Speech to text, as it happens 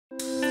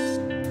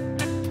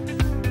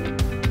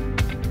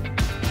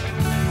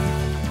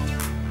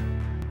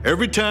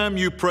Every time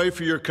you pray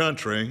for your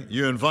country,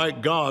 you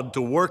invite God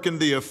to work in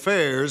the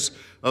affairs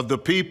of the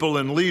people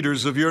and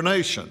leaders of your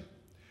nation.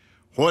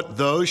 What,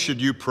 though,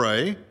 should you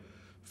pray?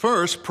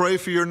 First, pray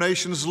for your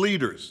nation's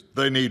leaders.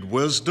 They need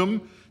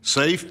wisdom,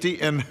 safety,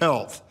 and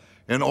health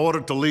in order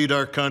to lead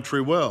our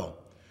country well.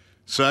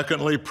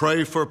 Secondly,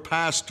 pray for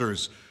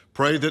pastors.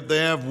 Pray that they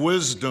have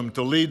wisdom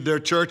to lead their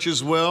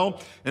churches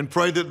well, and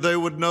pray that they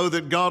would know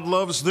that God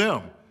loves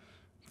them.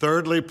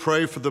 Thirdly,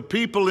 pray for the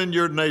people in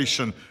your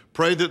nation.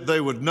 Pray that they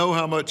would know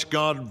how much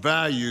God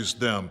values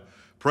them.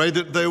 Pray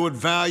that they would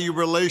value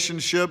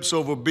relationships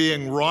over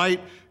being right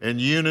and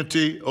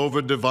unity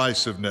over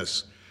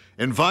divisiveness.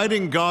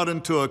 Inviting God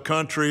into a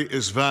country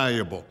is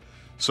valuable,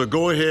 so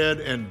go ahead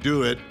and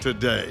do it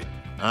today.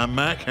 I'm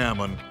Mac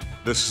Hammond.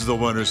 This is the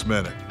Winner's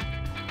Minute.